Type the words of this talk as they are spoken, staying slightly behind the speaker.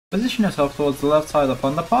Position yourself towards the left side of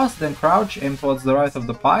Underpass, then crouch, aim towards the right of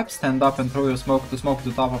the pipe, stand up and throw your smoke to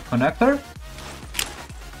the top of connector.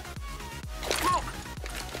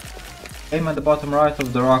 Aim at the bottom right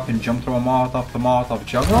of the rock and jump through a Molotov to Molotov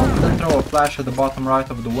jungle, then throw a flash at the bottom right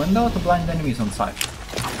of the window to blind enemies on sight.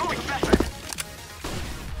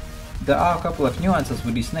 There are a couple of nuances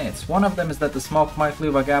with these nades. One of them is that the smoke might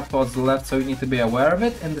leave a gap towards the left, so you need to be aware of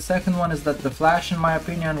it, and the second one is that the flash, in my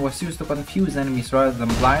opinion, was used to confuse enemies rather than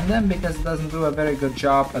blind them, because it doesn't do a very good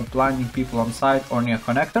job at blinding people on sight or near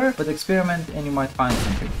connector, but experiment and you might find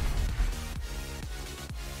something.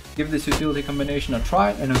 Give this utility combination a try,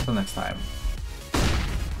 and until next time.